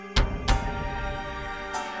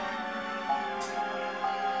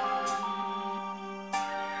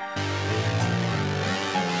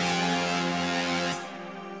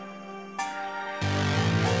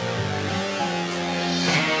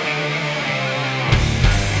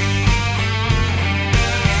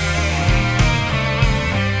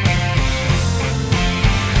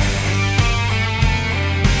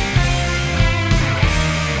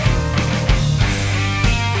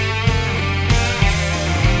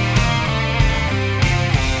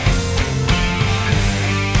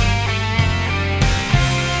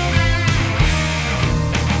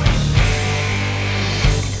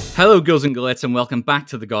Hello, Ghouls and Gholettes, and welcome back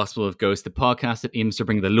to the Gospel of Ghost, the podcast that aims to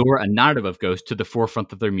bring the lore and narrative of Ghost to the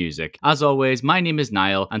forefront of their music. As always, my name is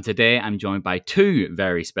Niall, and today I'm joined by two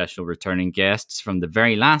very special returning guests from the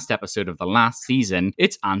very last episode of the last season.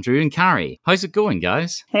 It's Andrew and Carrie. How's it going,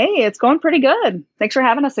 guys? Hey, it's going pretty good. Thanks for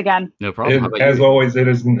having us again. No problem. How about As you? always, it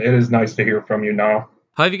is nice to hear from you, Niall.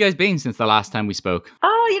 How have you guys been since the last time we spoke?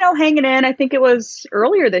 Hanging in. I think it was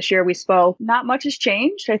earlier this year we spoke. Not much has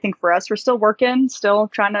changed. I think for us, we're still working, still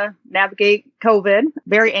trying to navigate COVID.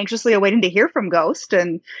 Very anxiously awaiting to hear from Ghost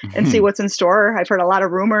and see what's in store. I've heard a lot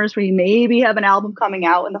of rumors we maybe have an album coming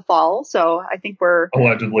out in the fall. So I think we're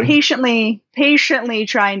allegedly patiently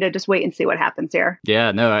trying to just wait and see what happens here.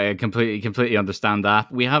 Yeah, no, I completely understand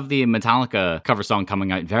that. We have the Metallica cover song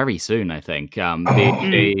coming out very soon, I think.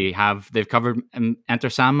 They've covered Enter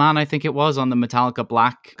Sandman, I think it was, on the Metallica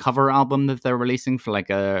Black cover album that they're releasing for I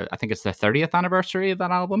think it's the 30th anniversary of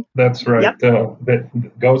that album. That's right. Yep.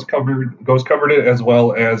 Ghost covered it, as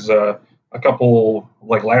well as a couple,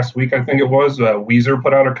 like last week, I think it was, Weezer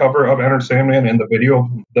put out a cover of Enter Sandman, and the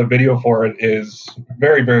video for it is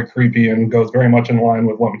very, very creepy and goes very much in line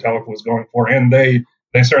with what Metallica was going for. And they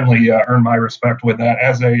certainly earned my respect with that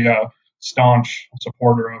as a staunch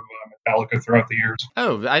supporter of Metallica throughout the years.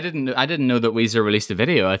 Oh, I didn't know that Weezer released a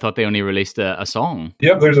video. I thought they only released a song.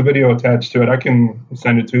 Yep, there's a video attached to it. I can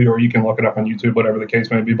send it to you, or you can look it up on YouTube, whatever the case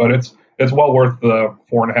may be. But it's well worth the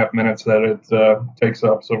 4.5 minutes that it takes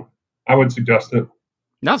up. So I would suggest it.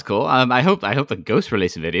 That's cool. I hope the Ghost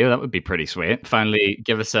release a video. That would be pretty sweet. Finally,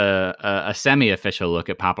 give us a semi-official look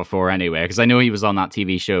at Papa 4 anyway, because I know he was on that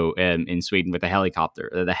TV show in Sweden with the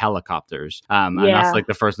helicopters. And that's like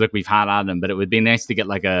the first look we've had at him. But it would be nice to get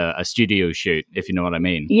like a studio shoot, if you know what I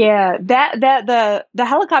mean. Yeah, the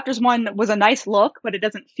helicopters one was a nice look, but it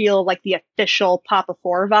doesn't feel like the official Papa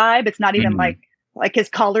 4 vibe. It's not even like his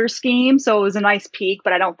color scheme. So it was a nice peek,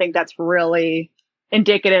 but I don't think that's really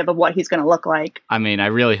indicative of what he's going to look like. I mean, I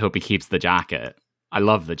really hope he keeps the jacket. I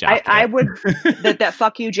love the jacket. I would that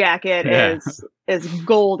fuck you jacket is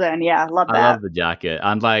golden. Yeah, love that. I love the jacket.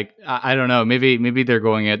 And like I don't know, maybe they're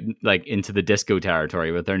going into the disco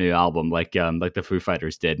territory with their new album, like the Foo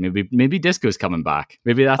Fighters did. Maybe disco's coming back.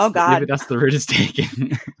 Maybe that's the route it's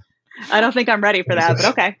taking. I don't think I'm ready for that, but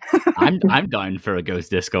okay. I'm down for a Ghost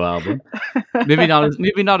disco album. Maybe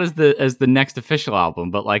not as the next official album,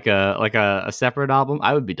 but like a separate album.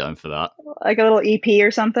 I would be down for that. Like a little EP or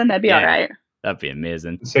something. That'd be all right. That'd be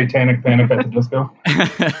amazing. Satanic Panic at the Disco.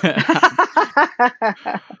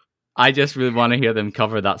 I just really want to hear them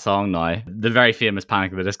cover that song now. The very famous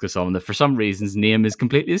Panic at the Disco song that for some reason's name is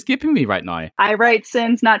completely escaping me right now. I write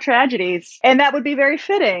sins, not tragedies. And that would be very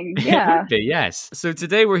fitting. Yeah. It would be, yes. So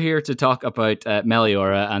today we're here to talk about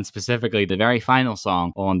Meliora, and specifically the very final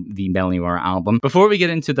song on the Meliora album. Before we get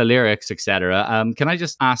into the lyrics, etc., can I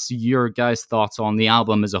just ask your guys' thoughts on the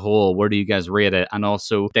album as a whole? Where do you guys rate it? And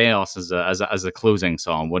also Deus as a closing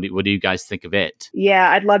song. What do you guys think of it? Yeah,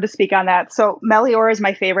 I'd love to speak on that. So Meliora is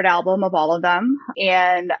my favorite album of all of them,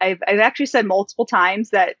 and I've actually said multiple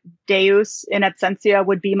times that Deus in Absentia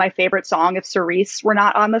would be my favorite song if Cerise were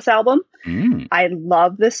not on this album. I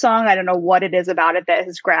love this song. I don't know what it is about it that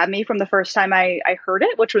has grabbed me from the first time I heard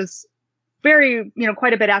it, which was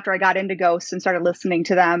quite a bit after I got into Ghosts and started listening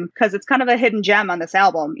to them, because it's kind of a hidden gem on this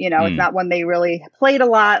album. It's not one they really played a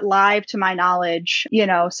lot live to my knowledge,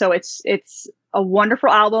 so it's a wonderful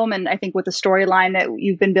album. And I think with the storyline that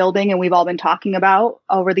you've been building and we've all been talking about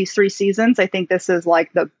over these 3 seasons, I think this is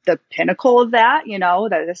like the pinnacle of that,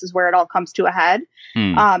 that this is where it all comes to a head.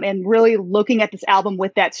 And really looking at this album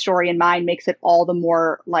with that story in mind makes it all the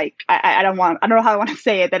more like, I don't know how I want to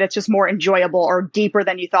say it, that it's just more enjoyable or deeper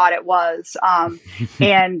than you thought it was.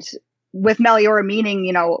 And with Meliora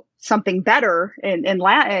meaning, something better in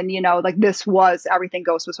Latin, like this was everything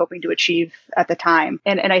Ghost was hoping to achieve at the time.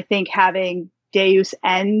 And I think having Deus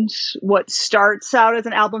end what starts out as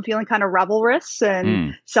an album feeling kind of revelrous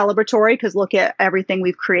and celebratory, because look at everything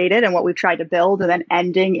we've created and what we've tried to build, and then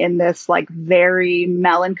ending in this like very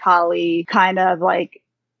melancholy kind of like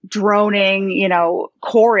droning,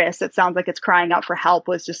 chorus that sounds like it's crying out for help,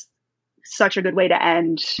 was just such a good way to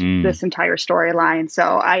end this entire storyline. So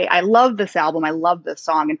I love this album. I love this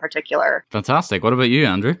song in particular. Fantastic. What about you,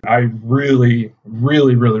 Andrew? I really,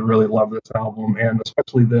 really, really, really love this album, and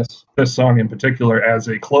especially this song in particular as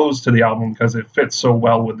a close to the album, because it fits so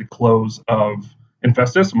well with the close of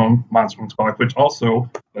Infestissimum, Monstrum Squawk, which also,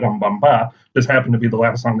 just happened to be the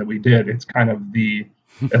last song that we did. It's kind of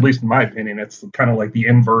at least in my opinion, it's kind of like the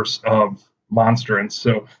inverse of Monstrance.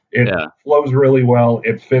 So it flows really well.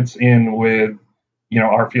 It fits in with,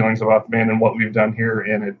 our feelings about the band and what we've done here,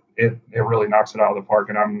 and it really knocks it out of the park.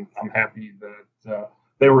 And I'm happy that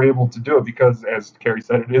they were able to do it because, as Carrie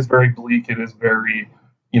said, it is very bleak. It is very,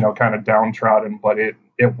 kind of downtrodden, but it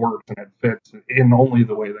works and it fits in only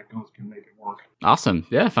the way that Ghost can make it work. Awesome.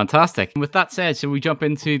 Yeah, fantastic. With that said, shall we jump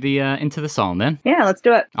into the song then? Yeah, let's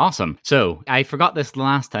do it. Awesome. So I forgot this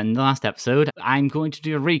last episode. I'm going to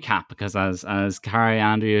do a recap because as Carrie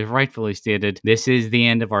Andrew rightfully stated, this is the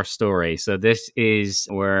end of our story. So this is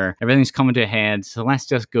where everything's coming to a head. So let's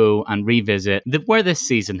just go and revisit where this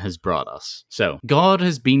season has brought us. So God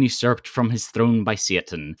has been usurped from his throne by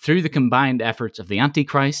Satan through the combined efforts of the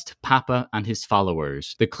Antichrist, Papa, and his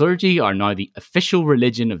followers. The clergy are now the official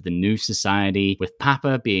religion of the new society, with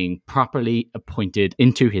Papa being properly appointed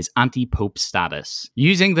into his anti-pope status.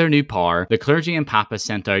 Using their new power, the clergy and Papa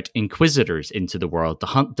sent out inquisitors into the world to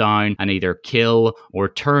hunt down and either kill or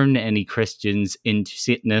turn any Christians into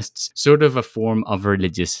Satanists, sort of a form of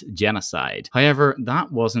religious genocide. However,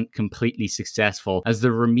 that wasn't completely successful, as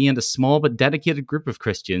there remained a small but dedicated group of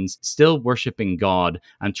Christians still worshipping God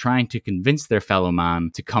and trying to convince their fellow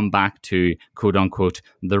man to come back to, quote-unquote,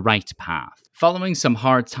 the right path. Following some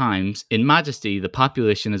hard times, in Majesty, the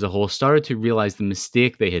population as a whole started to realize the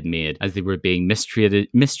mistake they had made as they were being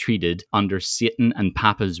mistreated under Satan and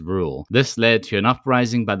Papa's rule. This led to an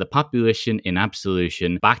uprising by the population in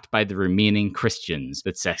absolution, backed by the remaining Christians,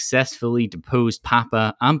 that successfully deposed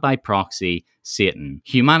Papa and by proxy, Satan.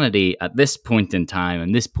 Humanity at this point in time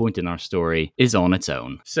and this point in our story is on its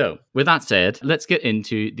own. So, with that said, let's get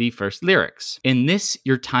into the first lyrics. In this,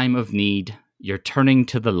 your time of need, you're turning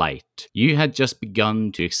to the light. You had just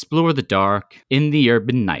begun to explore the dark in the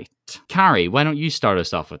urban night. Carrie, why don't you start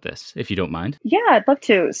us off with this, if you don't mind? Yeah, I'd love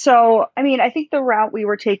to. So, I think the route we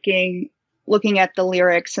were taking, looking at the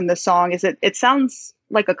lyrics and the song, is it sounds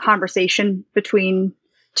like a conversation between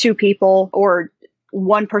two people, or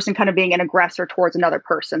one person kind of being an aggressor towards another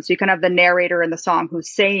person. So you kind of have the narrator in the song who's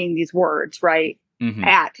saying these words, right,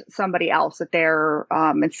 at somebody else that they're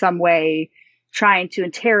in some way trying to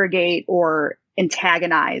interrogate or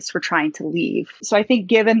antagonize for trying to leave. So I think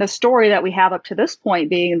given the story that we have up to this point,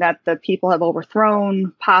 being that the people have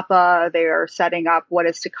overthrown Papa, they are setting up what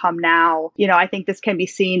is to come now, I think this can be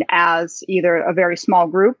seen as either a very small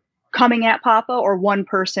group coming at Papa or one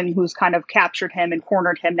person who's kind of captured him and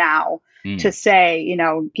cornered him now to say,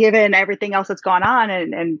 given everything else that's gone on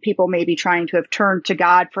and people may be trying to have turned to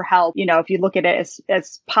God for help, if you look at it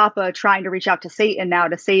as Papa trying to reach out to Satan now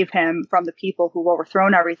to save him from the people who've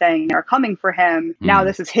overthrown everything and are coming for him. Now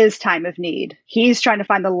this is his time of need. He's trying to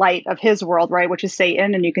find the light of his world, right? Which is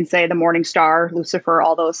Satan. And you can say the morning star, Lucifer,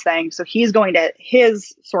 all those things. So he's going to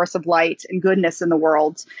his source of light and goodness in the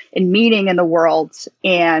world and meaning in the world.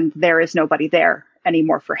 And there is nobody there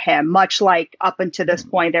anymore for him, much like up until this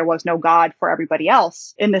point there was no God for everybody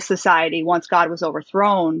else in this society. Once God was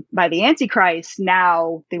overthrown by the Antichrist,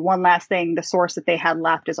 now the one last thing, the source that they had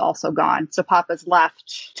left, is also gone. So Papa's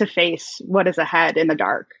left to face what is ahead in the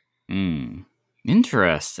dark.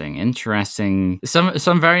 Interesting.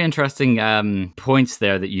 Some very interesting points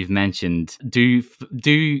there that you've mentioned.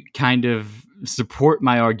 Do kind of support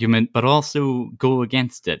my argument, but also go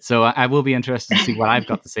against it. So I will be interested to see what I've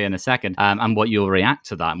got to say in a second, and what you'll react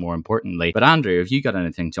to that, more importantly. But Andrew, have you got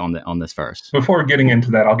anything on this first? Before getting into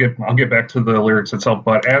that, I'll get back to the lyrics itself.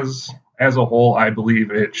 But as a whole, I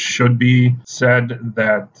believe it should be said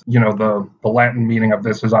that, the Latin meaning of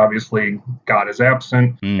this is obviously God is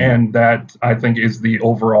absent. And that, I think, is the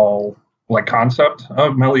overall concept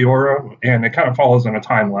of Meliora. And it kind of follows in a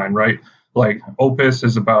timeline, right? Like Opus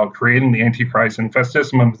is about creating the Antichrist, and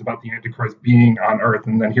Festissimum is about the Antichrist being on Earth.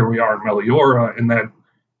 And then here we are in Meliora, and that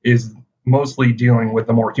is mostly dealing with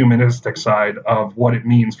the more humanistic side of what it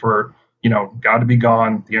means for, God to be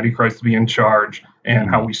gone, the Antichrist to be in charge, and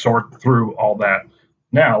how we sort through all that.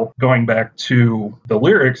 Now, going back to the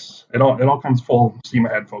lyrics, it all comes full steam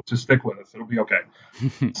ahead, folks. Just stick with us. It'll be okay.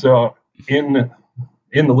 So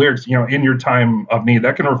in the lyrics, in your time of need,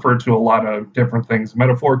 that can refer to a lot of different things.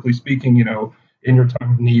 Metaphorically speaking, in your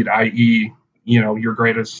time of need, i.e., your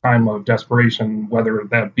greatest time of desperation, whether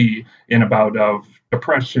that be in a bout of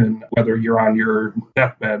depression, whether you're on your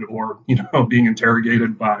deathbed or, being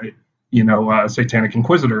interrogated by, satanic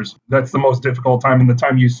inquisitors. That's the most difficult time, and the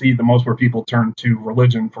time you see the most where people turn to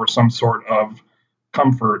religion for some sort of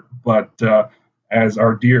comfort. But as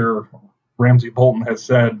our dear Ramsey Bolton has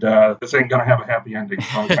said, this ain't going to have a happy ending.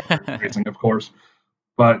 Amazing, of course.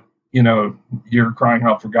 But, you're crying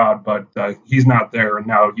out for God, but he's not there. And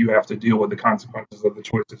now you have to deal with the consequences of the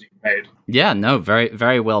choices you've made. Yeah, no, very,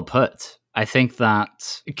 very well put. I think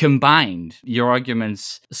that combined, your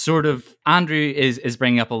arguments sort of, Andrew is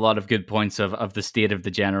bringing up a lot of good points of the state of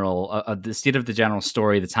the general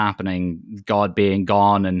story that's happening, God being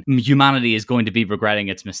gone and humanity is going to be regretting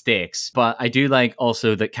its mistakes. But I do like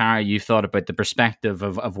also that, Cara, you thought about the perspective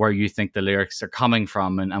of where you think the lyrics are coming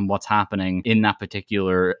from and what's happening in that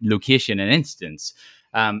particular location and instance.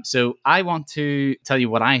 So I want to tell you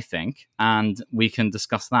what I think, and we can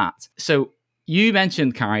discuss that. So you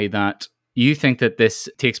mentioned, Carrie, that you think that this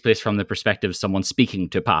takes place from the perspective of someone speaking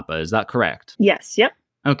to Papa. Is that correct? Yes. Yep.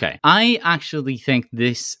 Okay. I actually think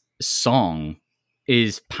this song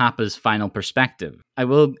is Papa's final perspective. I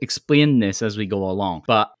will explain this as we go along,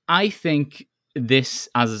 but I think this,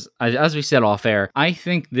 as we said off air, I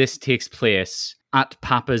think this takes place at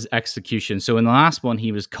Papa's execution. So in the last one,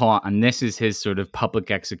 he was caught, and this is his sort of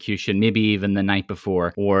public execution, maybe even the night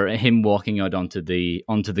before, or him walking out onto the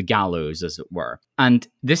gallows, as it were. And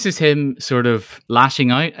this is him sort of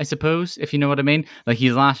lashing out, I suppose, if you know what I mean. Like,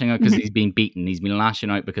 he's lashing out because he's been beaten. He's been lashing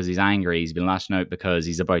out because he's angry. He's been lashing out because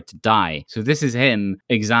he's about to die. So this is him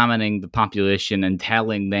examining the population and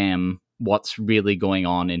telling them what's really going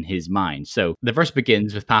on in his mind. So the verse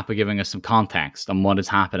begins with Papa giving us some context on what is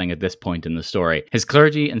happening at this point in the story. His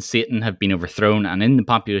clergy and Satan have been overthrown, and in the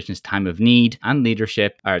population's time of need of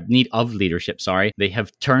leadership, they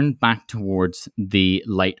have turned back towards the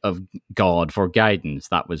light of God for guidance.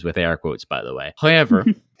 That was with air quotes, by the way. However,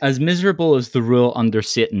 as miserable as the rule under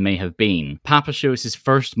Satan may have been, Papa shows his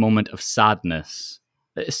first moment of sadness.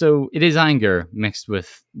 So it is anger mixed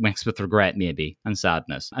with regret, maybe, and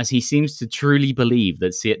sadness, as he seems to truly believe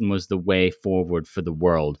that Satan was the way forward for the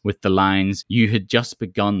world, with the lines, "You had just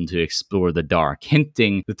begun to explore the dark,"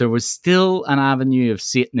 hinting that there was still an avenue of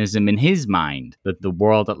Satanism in his mind that the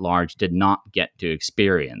world at large did not get to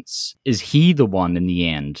experience. Is he the one in the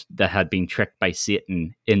end that had been tricked by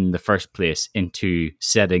Satan in the first place into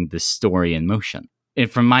setting the story in motion? And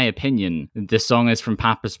from my opinion, the song is from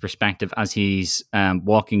Papa's perspective as he's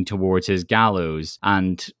walking towards his gallows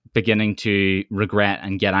and beginning to regret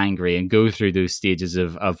and get angry and go through those stages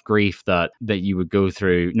of grief that you would go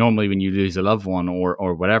through normally when you lose a loved one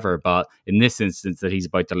or whatever. But in this instance, that he's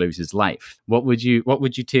about to lose his life. What would you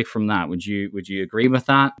take from that? Would you agree with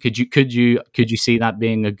that? Could you see that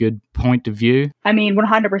being a good point of view? I mean,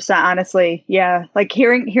 100%, honestly. Yeah. Like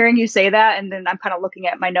hearing you say that, and then I'm kind of looking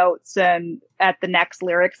at my notes and at the next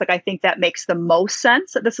lyrics, like I think that makes the most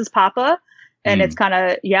sense that this is Papa. And it's kind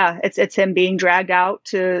of, it's him being dragged out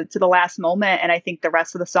to the last moment. And I think the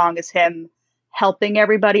rest of the song is him helping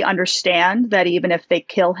everybody understand that even if they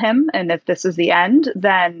kill him and if this is the end,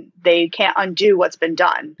 then they can't undo what's been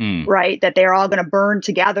done, right? That they're all going to burn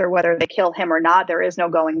together, whether they kill him or not. There is no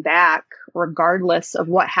going back, regardless of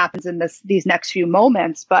what happens in these next few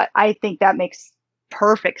moments. But I think that makes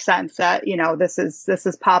perfect sense that, this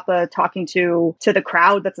is Papa talking to the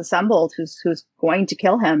crowd that's assembled who's going to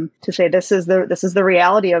kill him, to say this is the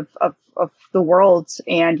reality of the world,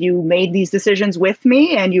 and you made these decisions with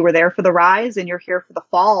me, and you were there for the rise, and you're here for the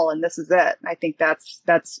fall, and this is it. I think that's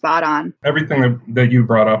spot on. Everything that you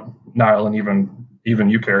brought up, Niall, and even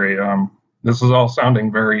you, Carrie, this is all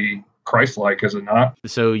sounding very Christ-like, is it not?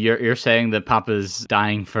 So you're saying that Papa's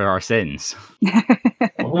dying for our sins?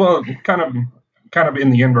 Well, kind of in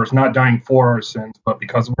the inverse, not dying for our sins, but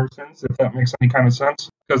because of our sins, if that makes any kind of sense.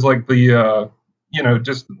 Because like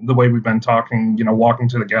just the way we've been talking, walking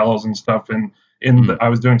to the gallows and stuff. And I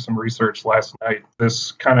was doing some research last night.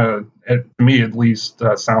 This kind of, to me at least,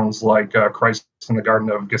 sounds like Christ in the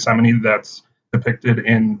Garden of Gethsemane that's depicted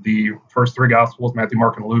in the first three Gospels, Matthew,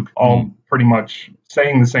 Mark, and Luke, all pretty much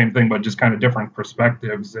saying the same thing, but just kind of different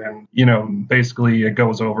perspectives. And, basically it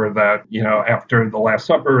goes over that, after the Last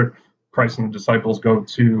Supper, Christ and the disciples go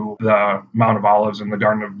to the Mount of Olives in the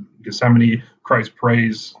Garden of Gethsemane. Christ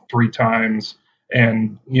prays 3 times.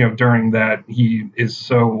 And, during that, he is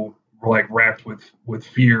so racked with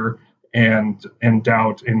fear and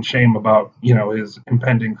doubt and shame about, his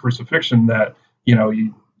impending crucifixion that,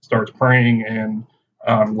 he starts praying and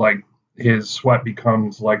his sweat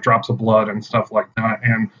becomes like drops of blood and stuff like that.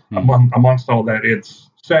 And amongst all that, it's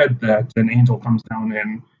said that an angel comes down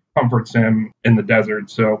and comforts him in the desert.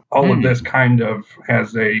 So all of this kind of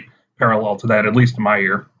has a parallel to that, at least in my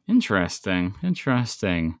ear. Interesting.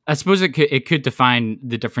 I suppose it could define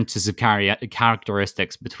the differences of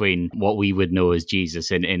characteristics between what we would know as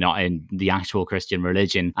Jesus in the actual Christian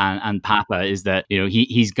religion and Papa, is that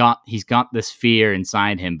he's got this fear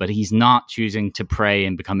inside him, but he's not choosing to pray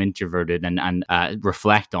and become introverted and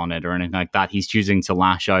reflect on it or anything like that. He's choosing to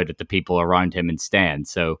lash out at the people around him instead.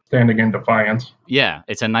 So standing in defiance. Yeah,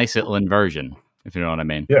 it's a nice little inversion, if you know what I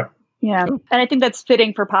mean. Yeah. Yeah. Cool. And I think that's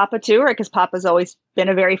fitting for Papa too, right? Because Papa's always been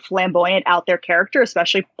a very flamboyant, out there character,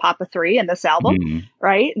 especially Papa 3 in this album,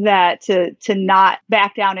 right? That to not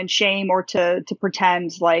back down in shame or to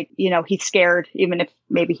pretend like, he's scared, even if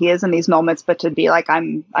maybe he is in these moments, but to be like,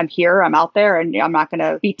 I'm here, I'm out there, and I'm not going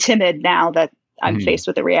to be timid now that I'm faced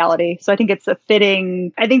with the reality. So I think it's I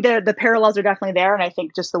think the parallels are definitely there. And I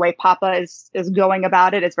think just the way Papa is going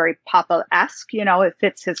about it is very Papa-esque, it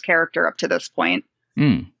fits his character up to this point.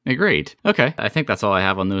 Agreed. Okay, I think that's all I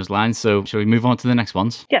have on those lines. So shall we move on to the next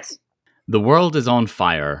ones? Yes. The world is on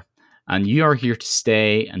fire, and you are here to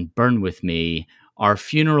stay and burn with me, our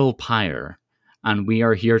funeral pyre, and we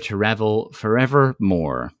are here to revel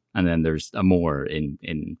forevermore. And then there's a more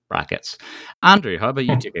in brackets. Andrew, how about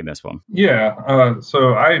you taking this one? Yeah,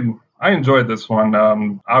 so I enjoyed this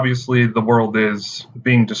one. Obviously, the world is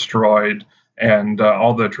being destroyed, and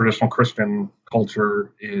all the traditional Christian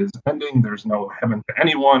culture is ending. There's no heaven to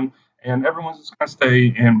anyone, and everyone's just going to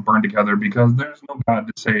stay and burn together because there's no God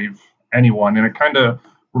to save anyone. And it kind of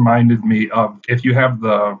reminded me of, if you have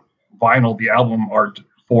the vinyl, the album art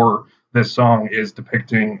for this song is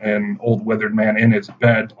depicting an old withered man in his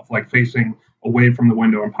bed, like facing away from the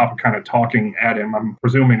window, and Papa kind of talking at him, I'm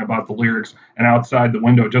presuming, about the lyrics. And outside the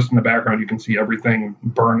window, just in the background, you can see everything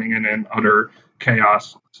burning and in utter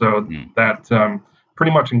chaos. So that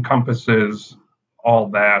pretty much encompasses all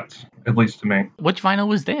that, at least to me. Which vinyl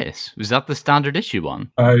was this? Was that the standard issue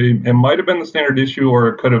one? It might have been the standard issue, or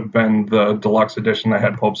it could have been the deluxe edition that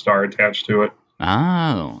had Pope Star attached to it.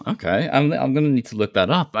 Oh, okay. I'm going to need to look that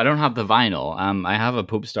up. I don't have the vinyl. I have a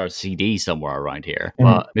Pope Star CD somewhere around here,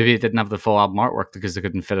 but maybe it didn't have the full album artwork because they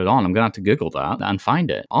couldn't fit it on. I'm going to have to Google that and find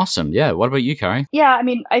it. Awesome. Yeah. What about you, Carrie? Yeah. I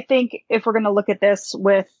mean, I think if we're going to look at this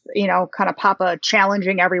with, kind of Papa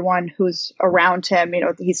challenging everyone who's around him,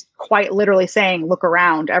 he's quite literally saying, look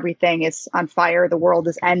around, everything is on fire. The world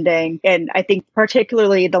is ending. And I think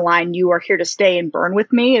particularly the line, you are here to stay and burn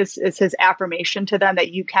with me, is his affirmation to them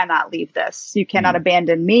that you cannot leave this. You cannot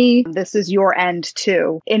abandon me. This is your end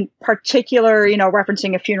too. In particular,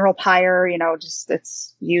 referencing a funeral pyre, just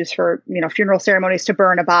it's used for, funeral ceremonies to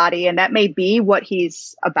burn a body. And that may be how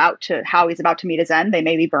he's about to meet his end. They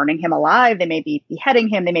may be burning him alive. They may be beheading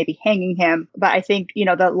him. They may be hanging him. But I think,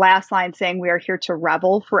 the last line saying we are here to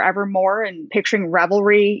revel forevermore, and picturing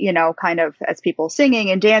revelry, kind of as people singing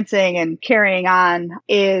and dancing and carrying on,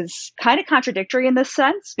 is kind of contradictory in this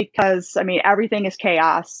sense, because, I mean, everything is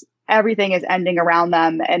chaos. Everything is ending around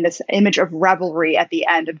them. And this image of revelry at the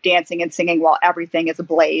end, of dancing and singing while everything is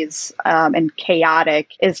ablaze and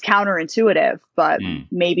chaotic, is counterintuitive. But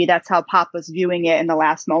maybe that's how Papa's viewing it in the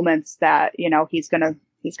last moments, that, he's going to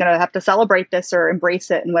have to celebrate this or embrace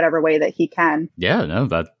it in whatever way that he can. Yeah, no,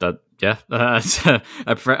 that's a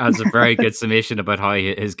very good summation about how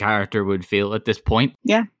his character would feel at this point.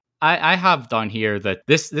 Yeah. I have down here that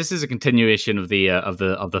this is a continuation of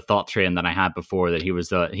the thought train that I had before, that he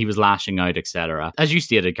was lashing out, etc. As you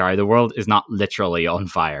stated, Gary, the world is not literally on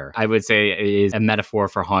fire. I would say it is a metaphor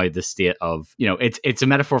for how the state of it's a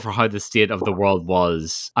metaphor for how the state of the world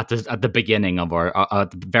was at the beginning of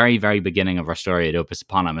at the very, very beginning of our story at Opus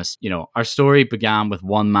Eponymous. Our story began with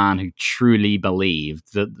one man who truly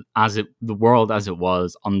believed that the world as it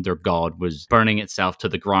was under God was burning itself to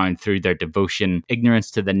the ground through their devotion,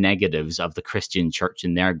 ignorance to the negatives of the Christian church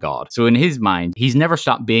and their God. So in his mind, he's never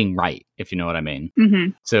stopped being right, if you know what I mean.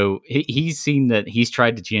 So he's seen that he's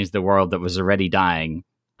tried to change the world that was already dying.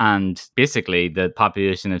 And basically, the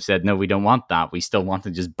population have said, no, we don't want that. We still want to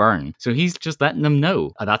just burn. So he's just letting them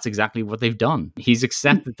know that's exactly what they've done. He's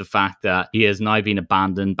accepted the fact that he has now been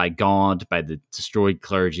abandoned by God, by the destroyed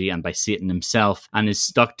clergy, and by Satan himself, and is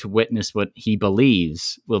stuck to witness what he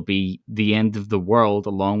believes will be the end of the world,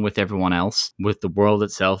 along with everyone else, with the world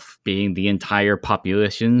itself being the entire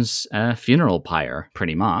population's funeral pyre,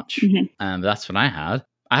 pretty much. And that's what I had.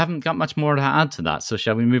 I haven't got much more to add to that, so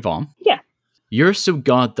shall we move on? Yeah. You're so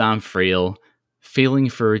goddamn frail, feeling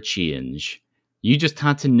for a change. You just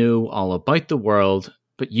had to know all about the world,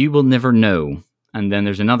 but you will never know. And then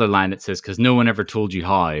there's another line that says, because no one ever told you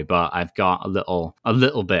how, but I've got a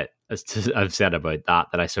little bit I've said about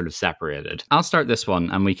that I sort of separated. I'll start this one,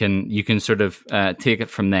 and you can sort of take it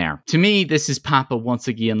from there. To me, this is Papa once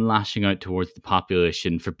again lashing out towards the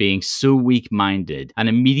population for being so weak-minded and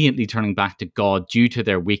immediately turning back to God due to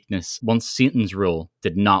their weakness once Satan's rule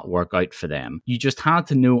did not work out for them. You just had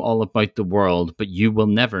to know all about the world, but you will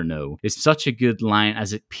never know. It's such a good line,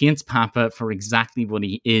 as it paints Papa for exactly what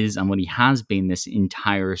he is and what he has been this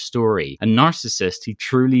entire story. A narcissist who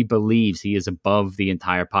truly believes he is above the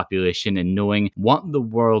entire population population and knowing what the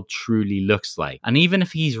world truly looks like. And even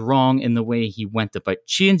if he's wrong in the way he went about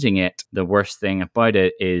changing it, the worst thing about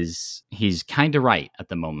it is he's kind of right at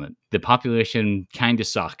the moment. The population kind of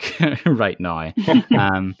suck right now.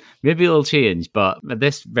 Maybe it'll change, but at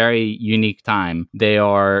this very unique time, they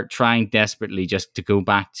are trying desperately just to go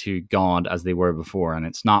back to God as they were before, and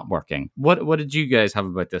it's not working. What did you guys have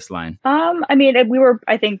about this line? I mean, we were,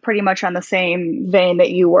 I think, pretty much on the same vein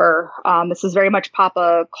that you were. This is very much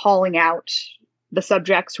Papa calling out the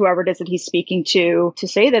subjects, whoever it is that he's speaking to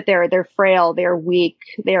say that they're frail, they're weak,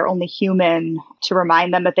 they're only human, to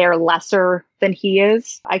remind them that they're lesser than he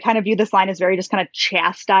is. I kind of view this line as very just kind of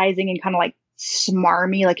chastising and kind of like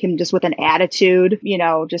smarmy, like him just with an attitude, you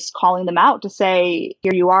know, just calling them out to say,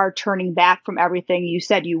 here you are turning back from everything you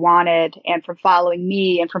said you wanted and from following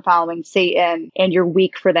me and from following Satan, and you're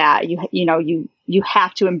weak for that. You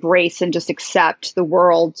have to embrace and just accept the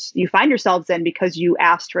world you find yourselves in because you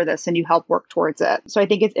asked for this and you helped work towards it. So I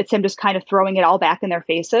think it's him just kind of throwing it all back in their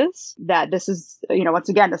faces, that this is, you know, once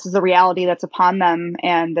again, this is the reality that's upon them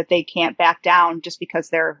and that they can't back down just because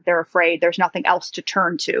they're afraid. There's nothing else to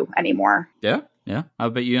turn to anymore. Yeah. How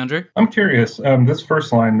about you, Andrew? I'm curious. This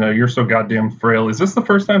first line, "You're so goddamn frail." Is this the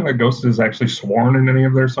first time that Ghost has actually sworn in any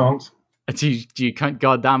of their songs? Do you count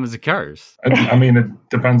goddamn as a curse? I mean, it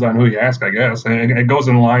depends on who you ask, I guess. It goes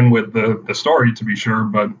in line with the story, to be sure,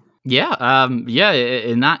 but Yeah,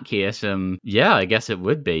 in that case, I guess it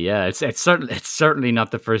would be. Yeah, it's certainly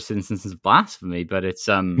not the first instance of blasphemy, but it's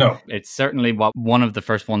no, it's certainly one of the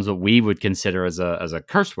first ones that we would consider as a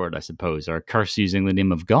curse word, I suppose, or a curse using the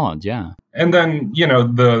name of God. Yeah. And then, you know,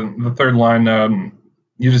 the third line,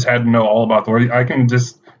 you just had to know all about the word. I can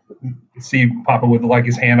just see Papa with like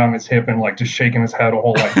his hand on his hip and like just shaking his head a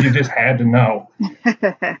whole lot. You just had to know.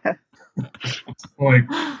 Like,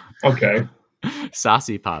 okay.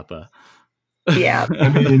 Sassy Papa. Yeah. I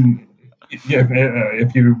mean, yeah,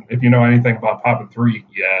 if you know anything about Papa 3,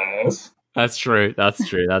 yes. That's true. That's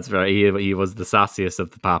right. He was the sassiest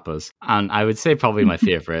of the Papas. And I would say probably my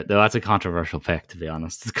favorite, though that's a controversial pick, to be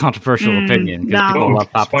honest. It's a controversial opinion because people love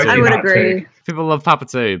Papa too. I would agree. People love Papa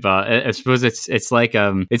too, but I suppose it's like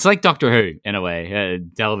Doctor Who in a way, a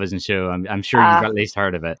television show. I'm sure you've at least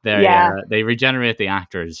heard of it. They regenerate the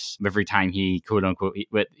actors every time he quote unquote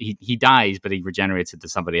he dies, but he regenerates it to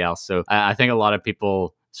somebody else. So I think a lot of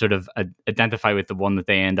people sort of identify with the one that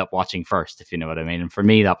they end up watching first, if you know what I mean. And for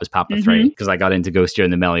me, that was Papa 3, because I got into Ghost during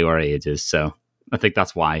the Meliora ages. So I think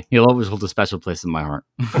that's why. He'll always hold a special place in my heart.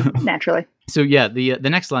 Naturally. So yeah, the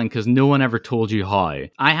next line, because no one ever told you how.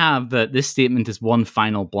 I have that this statement is one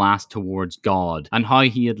final blast towards God and how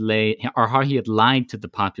he had lied to the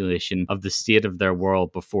population of the state of their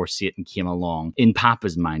world before Satan came along, in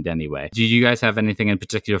Papa's mind anyway. Do you guys have anything in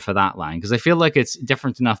particular for that line? Because I feel like it's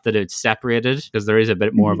different enough that it's separated, because there is a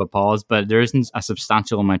bit more of a pause, but there isn't a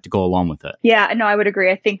substantial amount to go along with it. Yeah, no, I would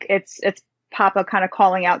agree. I think it's Papa kind of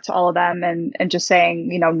calling out to all of them and just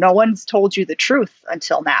saying, you know, no one's told you the truth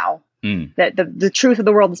until now. That the truth of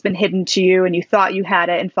the world has been hidden to you and you thought you had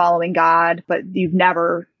it in following God, but you've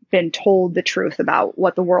never been told the truth about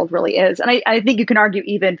what the world really is. And I think you can argue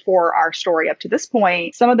even for our story up to this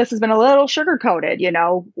point, some of this has been a little sugar coated, you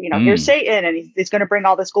know, here's Satan and he's going to bring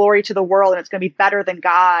all this glory to the world and it's going to be better than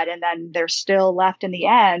God. And then they're still left in the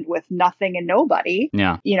end with nothing and nobody.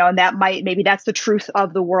 Yeah. You know, and maybe that's the truth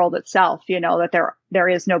of the world itself, you know, that there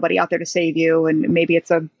is nobody out there to save you. And maybe it's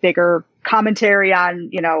a bigger commentary on,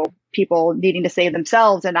 you know, people needing to save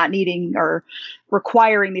themselves and not needing or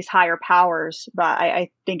requiring these higher powers. But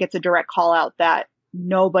I think it's a direct call out that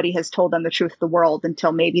nobody has told them the truth of the world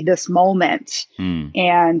until maybe this moment.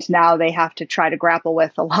 And now they have to try to grapple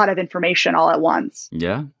with a lot of information all at once.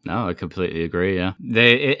 Yeah, no, I completely agree. Yeah.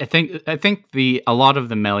 I think a lot of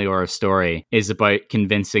the Meliora story is about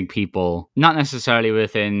convincing people, not necessarily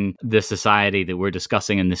within the society that we're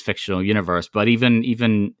discussing in this fictional universe, but even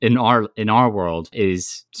in our world,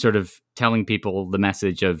 is sort of telling people the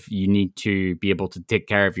message of you need to be able to take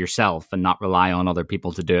care of yourself and not rely on other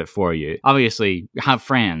people to do it for you. Obviously, have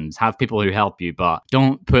friends, have people who help you, but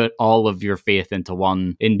don't put all of your faith into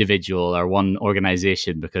one individual or one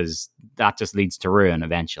organization, because that just leads to ruin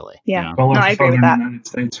eventually. Yeah, you know? Well, I agree with that. United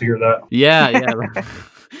States hear that. Yeah.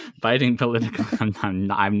 Biting political.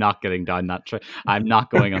 I'm not getting down that train. I'm not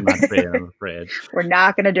going on that train, I'm afraid. We're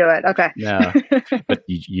not going to do it. Okay. No, but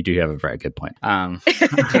you do have a very good point.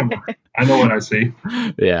 I know what I see.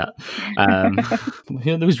 Yeah.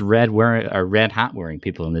 Those red hat wearing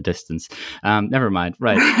people in the distance. Never mind.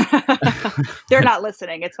 Right. They're not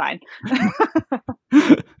listening. It's fine.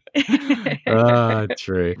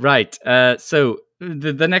 True. Right. So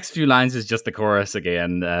the next few lines is just the chorus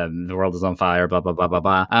again. The world is on fire, blah, blah, blah, blah,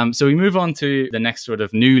 blah. So we move on to the next sort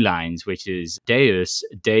of new lines, which is Deus,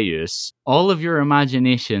 Deus, all of your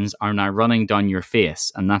imaginations are now running down your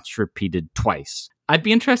face. And that's repeated twice. I'd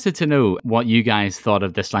be interested to know what you guys thought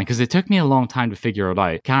of this line, because it took me a long time to figure it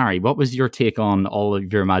out. Carrie, what was your take on all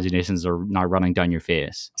of your imaginations are now running down your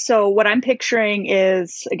face? So what I'm picturing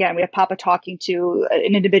is, again, we have Papa talking to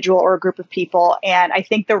an individual or a group of people, and I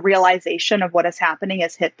think the realization of what is happening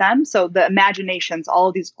has hit them. So the imaginations, all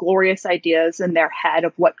of these glorious ideas in their head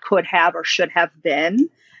of what could have or should have been,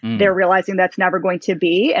 they're realizing that's never going to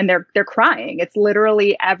be, and they're crying. It's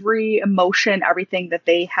literally every emotion, everything that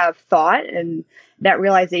they have thought, and that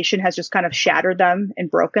realization has just kind of shattered them and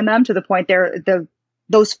broken them to the point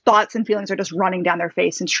those thoughts and feelings are just running down their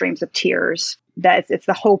face in streams of tears. That it's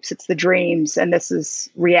the hopes, it's the dreams, and this is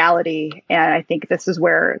reality. And I think this is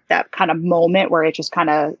where that kind of moment where it just kind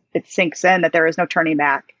of it sinks in that there is no turning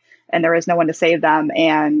back, and there is no one to save them,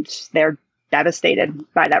 and they're devastated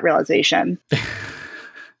by that realization.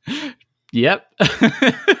 Yep.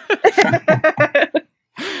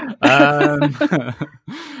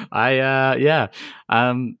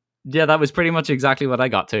 Yeah, that was pretty much exactly what I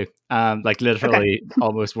got to. Like literally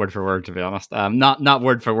almost word for word, to be honest. Not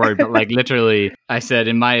word for word, but like literally I said,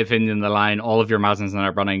 in my opinion, the line, all of your imaginations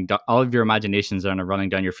are running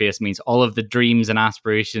down your face means all of the dreams and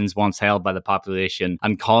aspirations once held by the population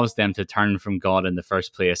and caused them to turn from God in the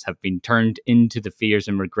first place have been turned into the fears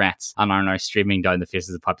and regrets and are now streaming down the faces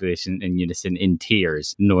of the population in unison in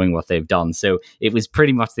tears, knowing what they've done. So it was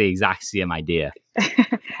pretty much the exact same idea.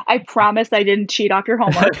 I promise I didn't cheat off your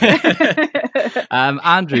homework.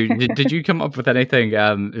 Andrew, did you come up with anything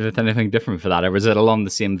different for that, or was it along the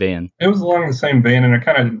same vein? It was along the same vein, and it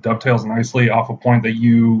kind of dovetails nicely off a point that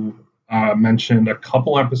you mentioned a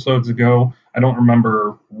couple episodes ago. I don't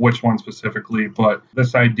remember which one specifically, but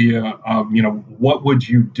this idea of, what would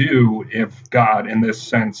you do if God, in this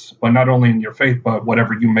sense, but not only in your faith, but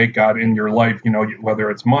whatever you make God in your life,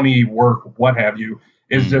 whether it's money, work, what have you,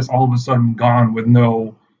 is just all of a sudden gone with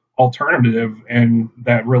no alternative. And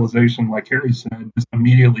that realization, like Harry said, just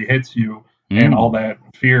immediately hits you. And all that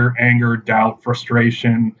fear, anger, doubt,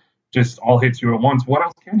 frustration just all hits you at once. What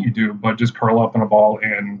else can you do but just curl up in a ball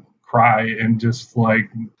and cry? And just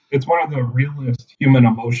like, it's one of the realest human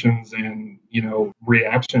emotions and,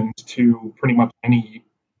 reactions to pretty much any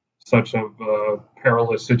such of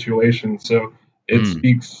perilous situation. So it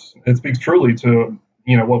speaks truly to,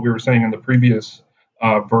 what we were saying in the previous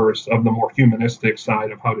verse of the more humanistic side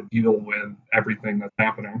of how to deal with everything that's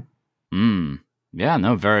happening. Yeah,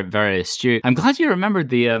 no, very, very astute. I'm glad you remembered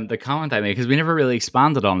the comment I made, because we never really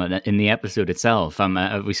expanded on it in the episode itself.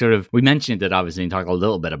 We mentioned it obviously and talked a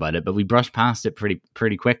little bit about it, but we brushed past it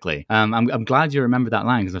pretty quickly. I'm glad you remembered that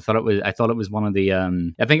line, because I thought it was one of the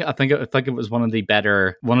I think it was one of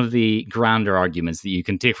the grander arguments that you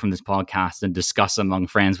can take from this podcast and discuss among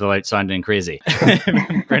friends without sounding crazy.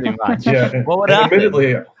 Pretty much. Yeah. What would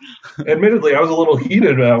admittedly, I was a little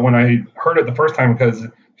heated when I heard it the first time, because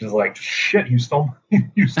just like, shit, you stole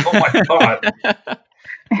my thought.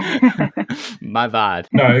 My bad.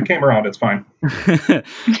 No, it came around. It's fine.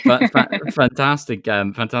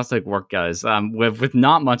 Fantastic work, guys. With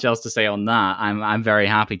not much else to say on that, I'm very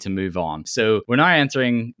happy to move on. So we're now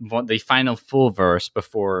entering the final full verse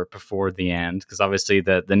before the end, because obviously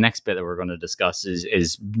the next bit that we're going to discuss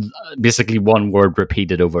is basically one word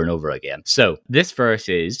repeated over and over again. So this verse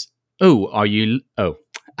is,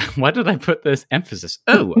 why did I put this emphasis?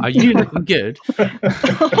 Oh, are you looking good?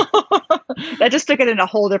 That just took it in a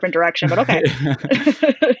whole different direction, but okay.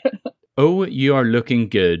 Oh, you are looking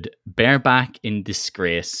good, bareback in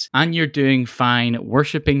disgrace, and you're doing fine,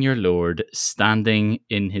 worshipping your Lord, standing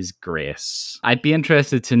in his grace. I'd be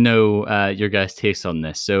interested to know your guys' takes on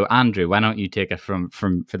this. So, Andrew, why don't you take it from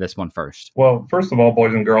for this one first? Well, first of all,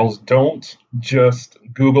 boys and girls, don't just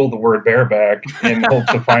Google the word bareback in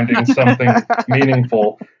hopes of finding something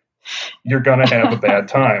meaningful. You're going to have a bad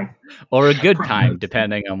time. Or a good time,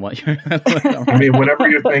 depending on what you're... I mean, whatever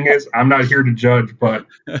your thing is, I'm not here to judge, but,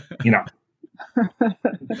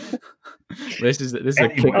 This is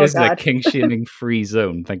a king shaming free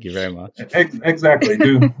zone. Thank you very much. Exactly.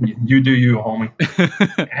 Do you, homie.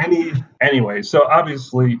 Anyway, so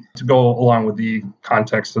obviously, to go along with the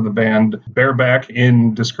context of the band, Bareback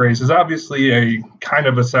in Disgrace is obviously a kind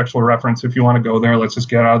of a sexual reference. If you want to go there, let's just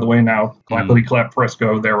get out of the way now. Clappity clap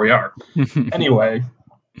frisco, there we are. Anyway,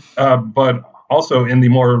 but also in the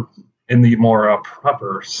more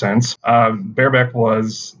proper sense, Bareback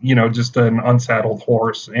was, just an unsaddled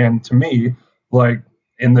horse. And to me, like,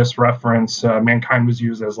 in this reference, mankind was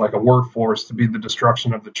used as like a workforce to be the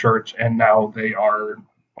destruction of the church, and now they are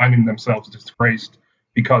finding themselves disgraced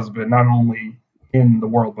because of it, not only in the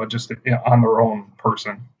world, but just on their own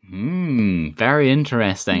person. Very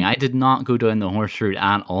interesting. I did not go down the horse route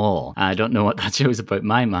at all. I don't know what that shows about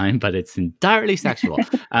my mind, but it's entirely sexual.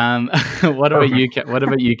 What about you? What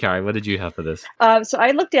about you, Carrie? What did you have for this? So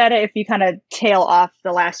I looked at it if you kind of tail off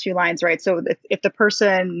the last few lines, right? So if the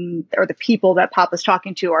person or the people that Papa's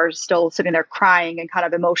talking to are still sitting there crying and kind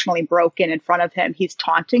of emotionally broken in front of him, he's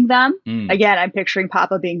taunting them. Again, I'm picturing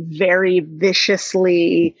Papa being very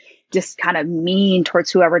viciously just kind of mean towards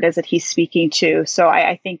whoever it is that he's speaking to. So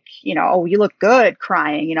I think, oh, you look good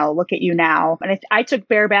crying, look at you now. And I took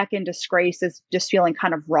bareback in disgrace as just feeling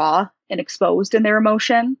kind of raw and exposed in their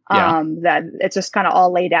emotion. That it's just kind of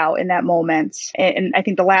all laid out in that moment. And I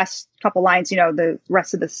think the last couple lines, the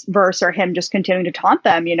rest of this verse are him just continuing to taunt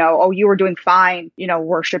them, oh, you were doing fine,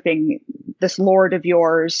 worshiping this Lord of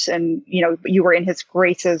yours. And, you were in his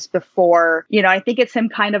graces before, I think it's him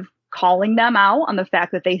kind of calling them out on the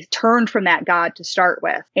fact that they turned from that God to start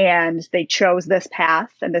with, and they chose this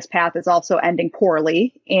path, and this path is also ending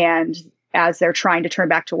poorly. And as they're trying to turn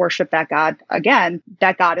back to worship that God again,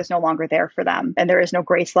 that God is no longer there for them. And there is no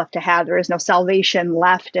grace left to have. There is no salvation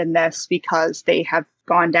left in this because they have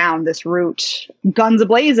gone down this route, guns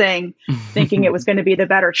a-blazing, thinking it was going to be the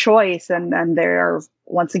better choice. And then they're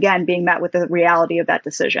once again being met with the reality of that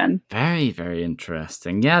decision. Very, very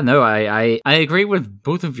interesting. Yeah, no, I agree with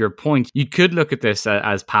both of your points. You could look at this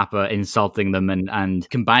as Papa insulting them and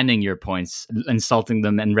combining your points, insulting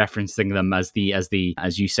them and referencing them as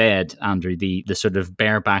as you said, Andrew, the sort of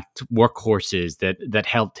barebacked workhorses that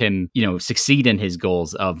helped him, succeed in his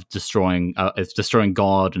goals of destroying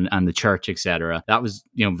God and the church, etc. That was,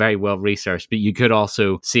 very well researched, but you could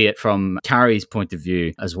also see it from Carrie's point of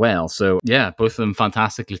view as well. So yeah, both of them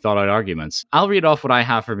fantastically thought out arguments. I'll read off what I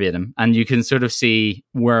have verbatim, and you can sort of see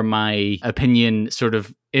where my opinion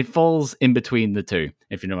it falls in between the two,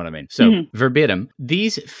 if you know what I mean. So, verbatim,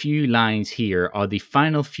 these few lines here are the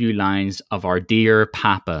final few lines of our dear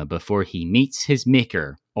Papa before he meets his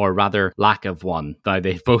maker, or rather lack of one, though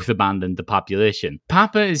they've both abandoned the population.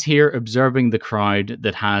 Papa is here observing the crowd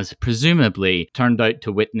that has presumably turned out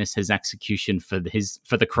to witness his execution for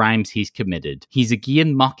the crimes he's committed. He's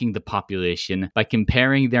again mocking the population by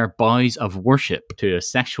comparing their bows of worship to a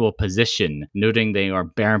sexual position, noting they are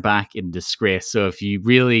bareback in disgrace. So if you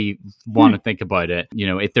really want to think about it,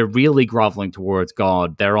 if they're really groveling towards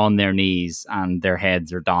God, they're on their knees and their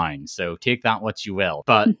heads are down. So take that what you will.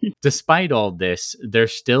 But despite all this, they're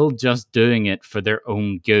still just doing it for their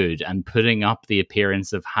own good and putting up the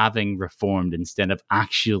appearance of having reformed instead of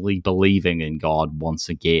actually believing in God once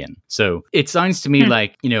again. So it sounds to me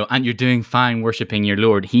like, and you're doing fine worshiping your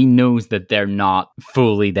Lord. He knows that they're not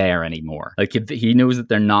fully there anymore. Like he knows that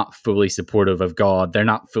they're not fully supportive of God. They're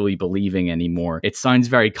not fully believing anymore. It sounds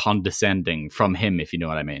very condescending from him, if you know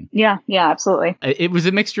what I mean. Yeah, absolutely. It was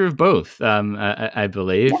a mixture of both, I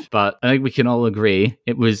believe, but I think we can all agree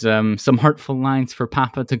it was some hurtful lines for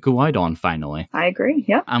Papa to go out on finally. I agree,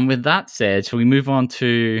 yeah. And with that said, shall we move on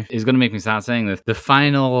to, it's going to make me sad saying this, the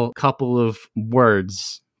final couple of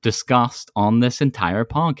words discussed on this entire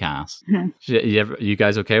podcast. You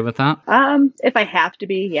guys okay with that? If I have to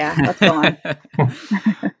be, yeah, let's go on.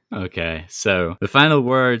 Okay, so the final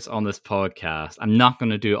words on this podcast. I'm not going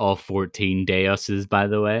to do all 14 Deuses, by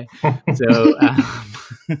the way. So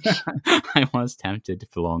I was tempted to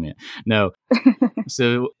prolong it. No.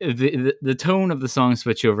 So the tone of the song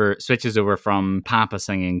switches over from Papa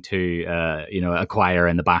singing to a choir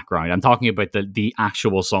in the background. I'm talking about the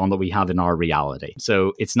actual song that we have in our reality.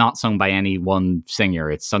 So it's not sung by any one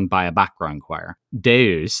singer. It's sung by a background choir.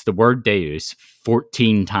 Deus, the word Deus,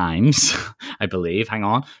 14 times, I believe. Hang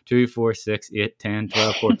on. 2, 4, 6, 8, 10,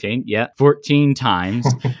 12, 14. Yeah, 14 times.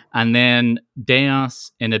 And then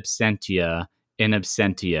Deus in absentia, Deus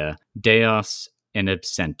in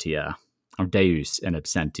absentia. Or Deus in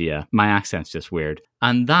absentia. My accent's just weird.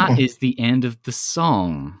 And that is the end of the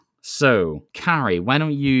song. So, Carrie, why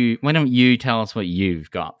don't you tell us what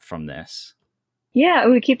you've got from this? Yeah,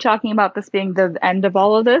 we keep talking about this being the end of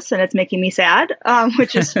all of this, and it's making me sad,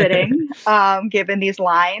 which is fitting, given these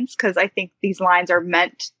lines, because I think these lines are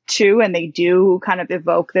meant to, and they do kind of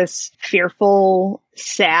evoke this fearful,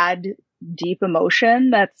 sad, deep emotion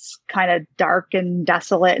that's kind of dark and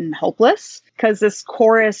desolate and hopeless. Because this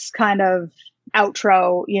chorus kind of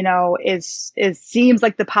outro, is seems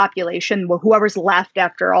like the population, whoever's left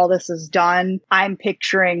after all this is done. I'm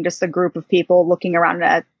picturing just a group of people looking around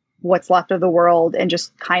at what's left of the world and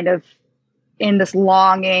just kind of in this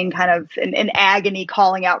longing, kind of in agony,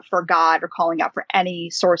 calling out for God or calling out for any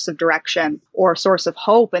source of direction or source of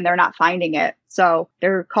hope, and they're not finding it. So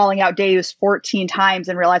they're calling out Deus 14 times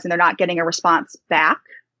and realizing they're not getting a response back.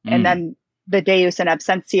 And then the Deus in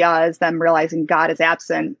absentia is them realizing God is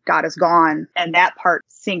absent, God is gone. And that part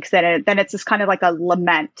sinks in. And then it's just kind of like a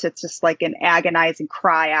lament. It's just like an agonizing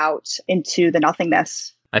cry out into the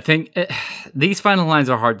nothingness. I think these final lines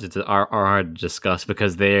are hard to discuss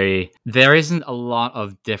because there isn't a lot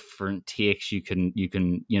of different takes you can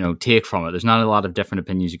take from it. There's not a lot of different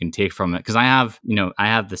opinions you can take from it, because I have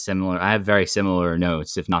very similar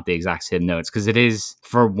notes, if not the exact same notes, because it is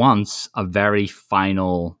for once a very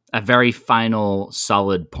final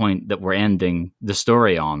solid point that we're ending the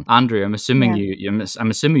story on. Andrew, I'm assuming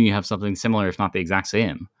you have something similar, if not the exact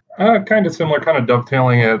same. Kind of similar, kind of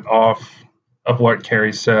dovetailing it off of what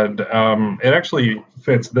Carrie said. It actually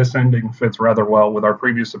this ending fits rather well with our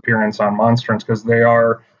previous appearance on Monstrance, because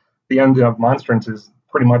the end of Monstrance is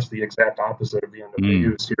pretty much the exact opposite of the end of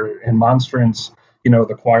Deus here. In Monstrance,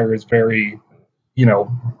 the choir is very,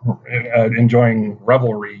 enjoying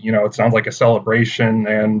revelry. It sounds like a celebration,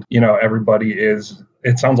 and, everybody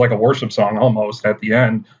it sounds like a worship song almost at the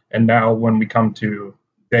end. And now when we come to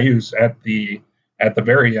Deus at the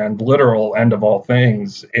very end, literal end of all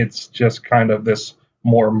things, it's just kind of this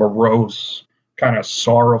more morose, kind of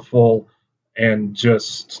sorrowful, and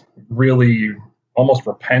just really almost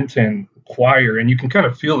repentant choir. And you can kind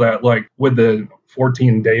of feel that, like, with the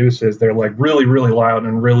 14 Deuses, they're like really, really loud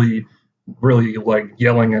and really, really like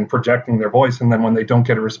yelling and projecting their voice. And then when they don't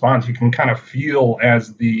get a response, you can kind of feel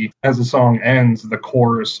as the song ends, the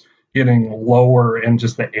chorus getting lower and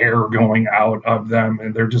just the air going out of them,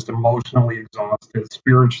 and they're just emotionally exhausted,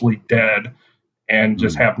 spiritually dead, and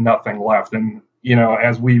just have nothing left. And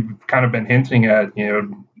as we've kind of been hinting at,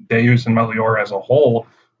 Deus and Meliora as a whole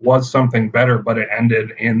was something better, but it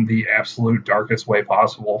ended in the absolute darkest way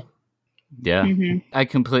possible. Yeah, I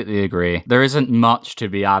completely agree. There isn't much to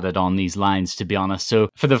be added on these lines, to be honest. So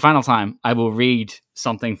for the final time, I will read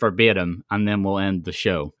something verbatim and then we'll end the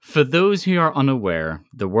show. For those who are unaware,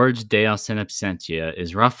 the words Deus in absentia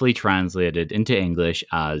is roughly translated into English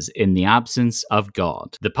as in the absence of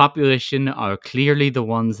God. The population are clearly the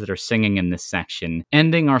ones that are singing in this section,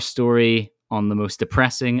 ending our story on the most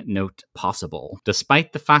depressing note possible.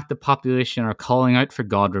 Despite the fact the population are calling out for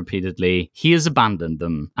God repeatedly, he has abandoned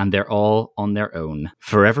them, and they're all on their own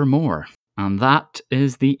forevermore. And that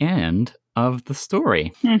is the end of the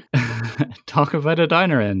story. Talk about a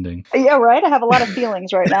downer ending. Yeah, right? I have a lot of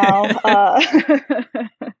feelings right now.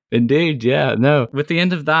 Indeed, yeah. No. With the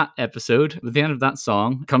end of that episode, with the end of that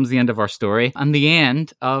song, comes the end of our story and the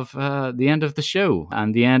end of the show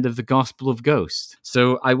and the end of the Gospel of Ghost.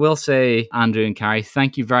 So I will say, Andrew and Carrie,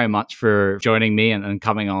 thank you very much for joining me and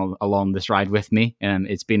coming along this ride with me.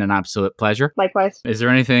 It's been an absolute pleasure. Likewise. Is there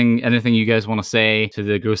anything you guys want to say to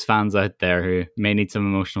the Ghost fans out there who may need some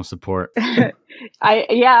emotional support?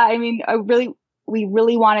 We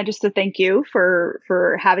really wanted just to thank you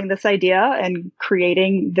for having this idea and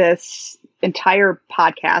creating this entire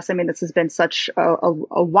podcast. I mean, this has been such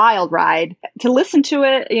a wild ride to listen to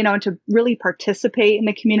it, and to really participate in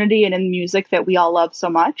the community and in music that we all love so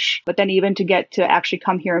much. But then even to get to actually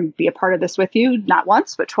come here and be a part of this with you, not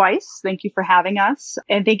once, but twice. Thank you for having us.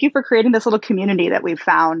 And thank you for creating this little community that we've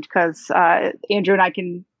found, because Andrew and I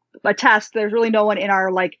can attest there's really no one in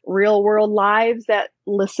our real world lives that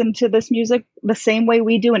listen to this music the same way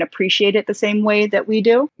we do and appreciate it the same way that we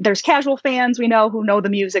do. There's casual fans we know who know the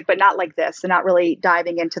music, but not like this. They're not really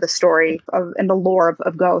diving into the story and the lore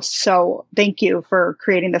of Ghost. So thank you for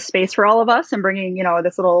creating this space for all of us and bringing,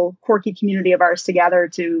 this little quirky community of ours together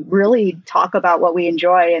to really talk about what we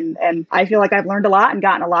enjoy. And I feel like I've learned a lot and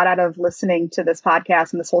gotten a lot out of listening to this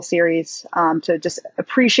podcast and this whole series, to just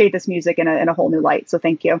appreciate this music in a whole new light. So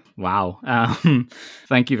thank you. Wow.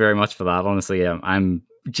 Thank you very much for that. Honestly, I'm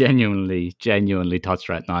genuinely touched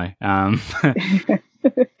right now.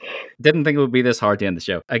 Didn't think it would be this hard to end the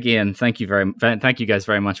show. Again, thank you guys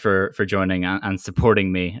very much for joining and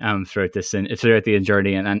supporting me throughout the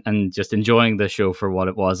journey and just enjoying the show for what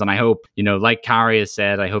it was. And I hope, like Carrie has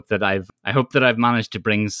said, I hope that I've managed to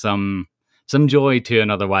bring some joy to an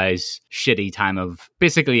otherwise shitty time of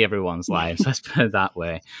basically everyone's lives. Let's put it that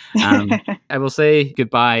way. I will say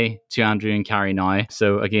goodbye to Andrew and Carrie now.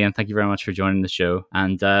 So again, thank you very much for joining the show.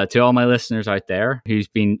 And to all my listeners out there who's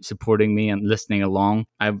been supporting me and listening along,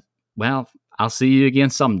 I'll see you again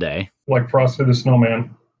someday. Like Frosty the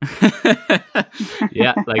Snowman.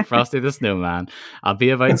 Yeah, like Frosty the Snowman. I'll be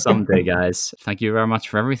about someday, guys. Thank you very much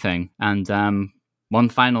for everything. And one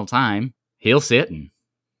final time, hail Satan.